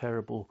would be a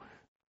terrible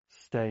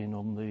stain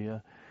on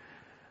the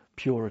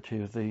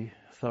purity of the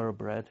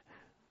thoroughbred.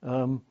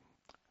 I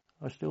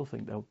still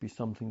think that would be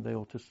something they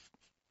ought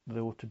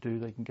to do.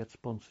 They can get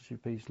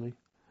sponsorship easily.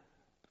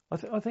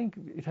 I think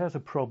it has a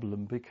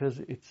problem because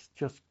it's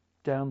just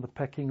down the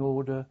pecking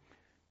order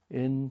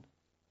in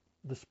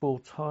the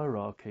sports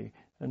hierarchy,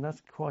 and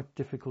that's quite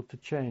difficult to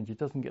change. It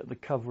doesn't get the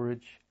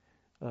coverage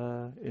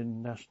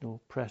in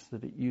national press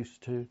that it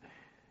used to.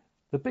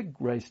 The big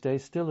race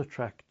days still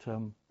attract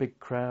big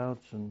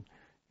crowds, and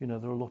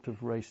there are a lot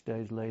of race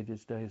days,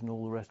 ladies' days, and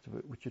all the rest of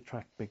it, which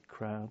attract big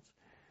crowds.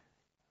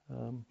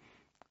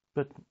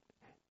 But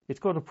it's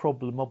got a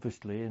problem,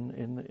 obviously,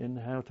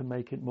 in how to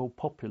make it more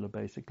popular,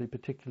 basically,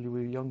 particularly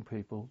with young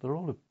people. There are a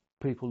lot of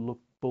people who look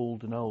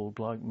bald and old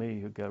like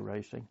me who go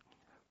racing.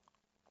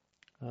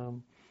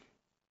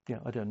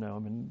 I don't know. I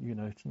mean,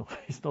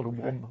 it's not a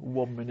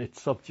 1 minute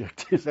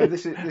subject, is no, it?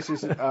 this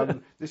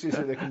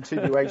isn't a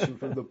continuation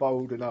from the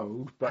bold and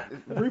old. But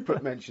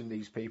Rupert mentioned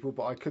these people,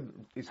 but I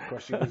couldn't. His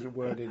question wasn't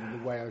worded in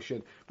the way I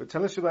should. But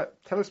tell us about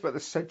the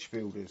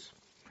Sedgefielders.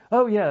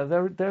 Oh yeah,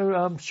 they're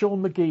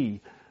Sean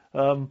McGee.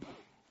 Was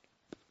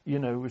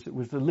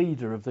the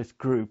leader of this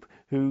group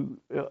who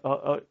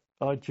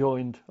I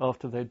joined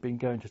after they'd been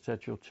going to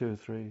Sedgefield 2 or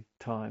 3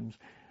 times.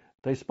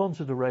 They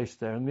sponsored a race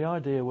there, and the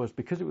idea was,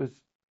 because it was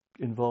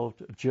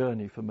involved a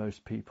journey for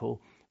most people,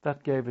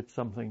 that gave it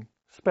something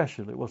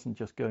special. It wasn't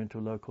just going to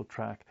a local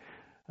track.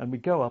 And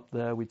we'd go up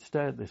there, we'd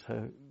stay at this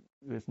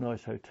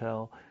nice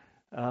hotel,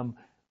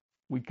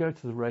 we'd go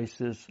to the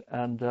races,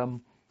 and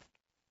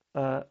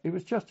it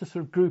was just a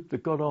sort of group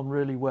that got on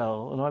really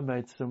well, and I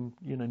made some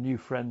new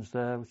friends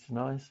there, which is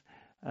nice,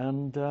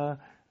 and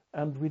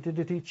we did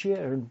it each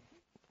year, and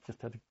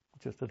just had a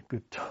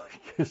good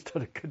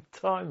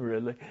time,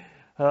 really.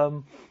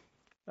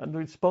 And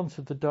we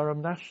sponsored the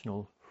Durham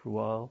National for a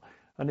while,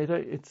 and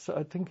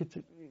I think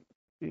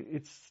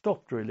it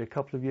stopped really a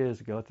couple of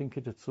years ago. I think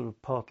it had sort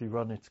of partly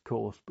run its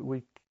course, but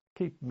we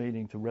keep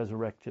meaning to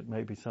resurrect it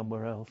maybe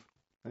somewhere else.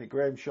 I think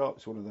Graham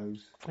Sharp's one of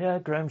those. Yeah,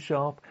 Graham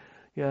Sharp.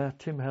 Yeah,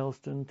 Tim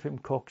Helston, Tim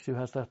Cox, who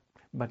has that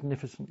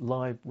magnificent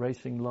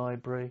racing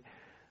library,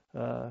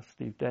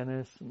 Steve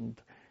Dennis,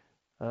 and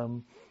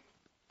and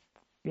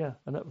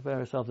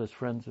various others,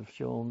 friends of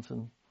Sean's,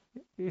 and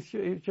it's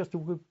just a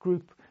good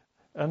group.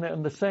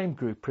 And the same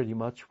group pretty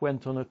much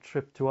went on a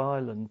trip to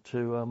Ireland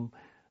to an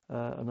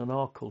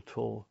Arkle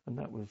tour, and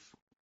that was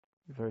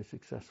very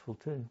successful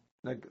too.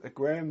 Now,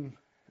 Graham,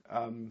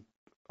 I'm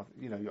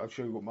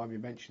sure you won't mind me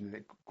mentioning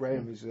it.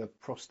 Graham is a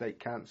prostate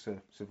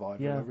cancer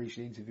survivor. Yeah. I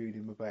recently interviewed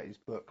him about his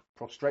book,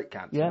 Prostrate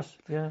Cancer. Yes,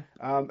 yeah.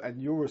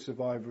 And you're a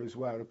survivor as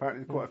well.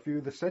 Apparently, quite a few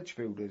of the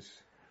Sedgefielders.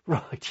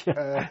 Right,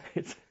 yeah.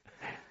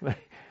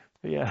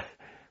 Yeah.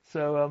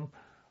 So,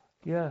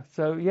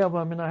 well,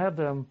 I mean,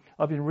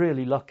 I've been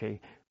really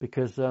lucky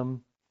because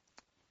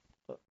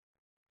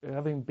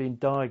having been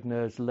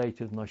diagnosed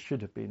later than I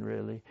should have been,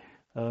 really,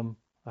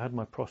 I had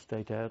my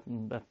prostate out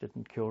and that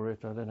didn't cure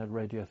it. I then had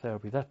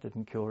radiotherapy, that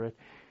didn't cure it.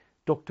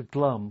 Dr.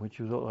 Glum, which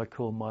was what I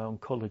call my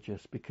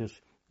oncologist, because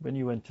when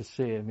you went to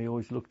see him, he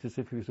always looked as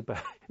if he was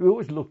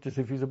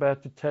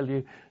about to tell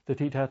you that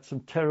he'd had some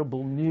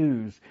terrible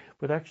news,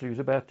 but actually he was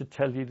about to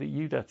tell you that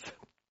you'd had some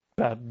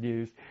bad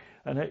news.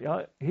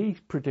 And he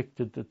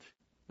predicted that.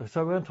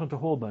 So I went on to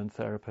hormone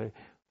therapy,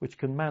 which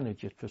can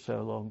manage it for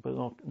so long, but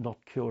not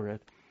cure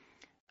it.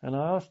 And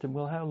I asked him,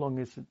 well, how long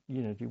is it,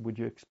 would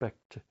you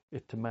expect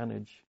it to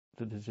manage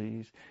the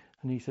disease?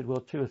 And he said, well,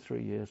 2 or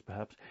 3 years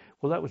perhaps.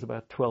 Well, that was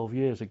about 12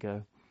 years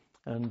ago.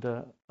 And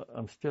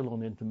I'm still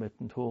on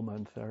intermittent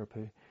hormone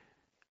therapy,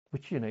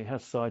 which,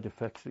 has side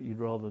effects that you'd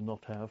rather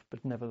not have,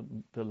 but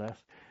nevertheless,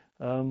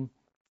 I've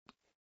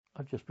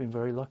just been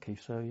very lucky.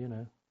 So,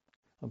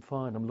 I'm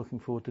fine. I'm looking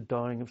forward to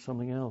dying of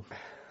something else.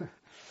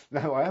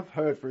 Now, I have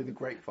heard through the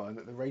grapevine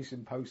that the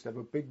Racing Post have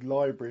a big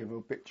library of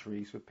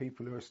obituaries for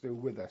people who are still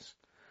with us.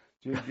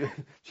 Do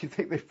you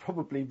think they've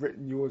probably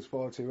written yours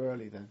far too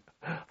early then?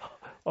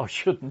 I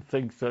shouldn't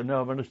think so.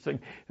 No, I'm going to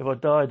think if I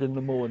died in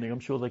the morning, I'm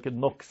sure they could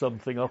knock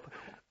something up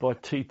by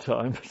tea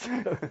time.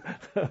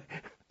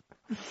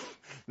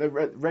 The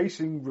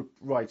racing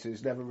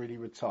writers never really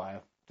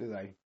retire, do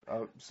they?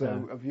 No.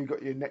 Have you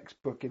got your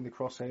next book in the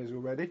crosshairs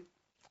already?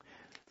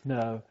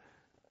 No.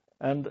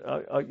 And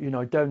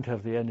I don't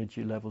have the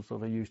energy levels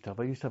that I used to have.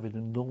 I used to have an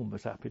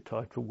enormous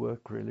appetite for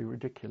work, really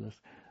ridiculous.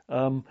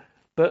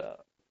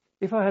 But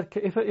if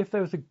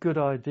there was a good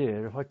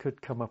idea, if I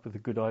could come up with a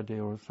good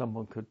idea, or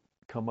someone could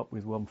come up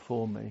with one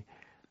for me,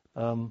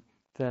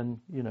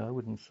 then I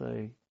wouldn't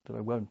say that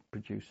I won't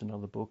produce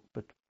another book,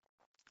 but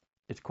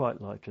it's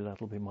quite likely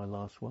that'll be my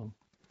last one.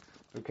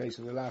 Okay,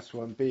 so the last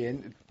one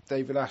being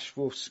David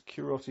Ashforth's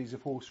Curiosities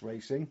of Horse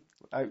Racing,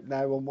 out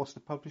now on what's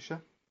the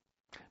publisher?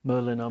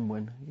 Merlin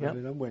Unwin. Yeah.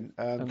 Merlin Unwin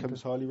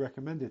comes highly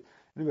recommended.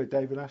 Anyway,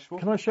 David Ashforth.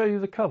 Can I show you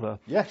the cover?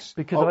 Yes,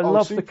 because I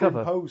love the cover.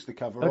 I'll superimpose the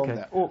cover on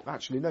there. Oh,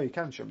 actually, no, you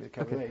can show me the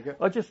cover. Okay. There you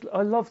go.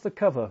 I love the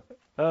cover.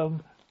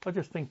 I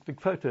just think the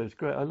photo is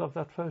great. I love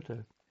that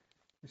photo.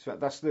 In fact,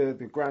 that's the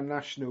Grand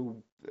National.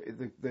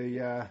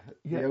 The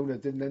owner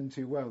didn't end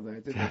too well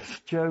there, did he?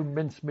 Yes, Joe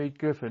Mincemeat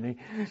Griffin.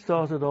 He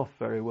started off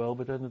very well,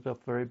 but ended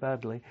up very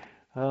badly.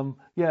 It was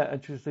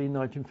the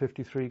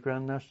 1953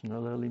 Grand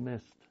National, early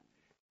missed.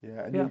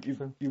 Yeah, and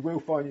you will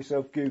find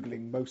yourself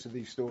Googling most of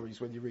these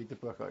stories when you read the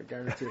book, I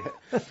guarantee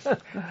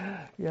it.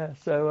 Yeah,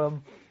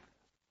 so,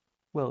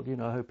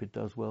 I hope it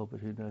does well, but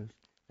who knows.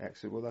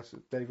 Excellent. Well, that's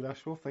David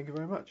Ashforth. Thank you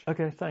very much.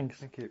 Okay, thanks.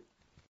 Thank you.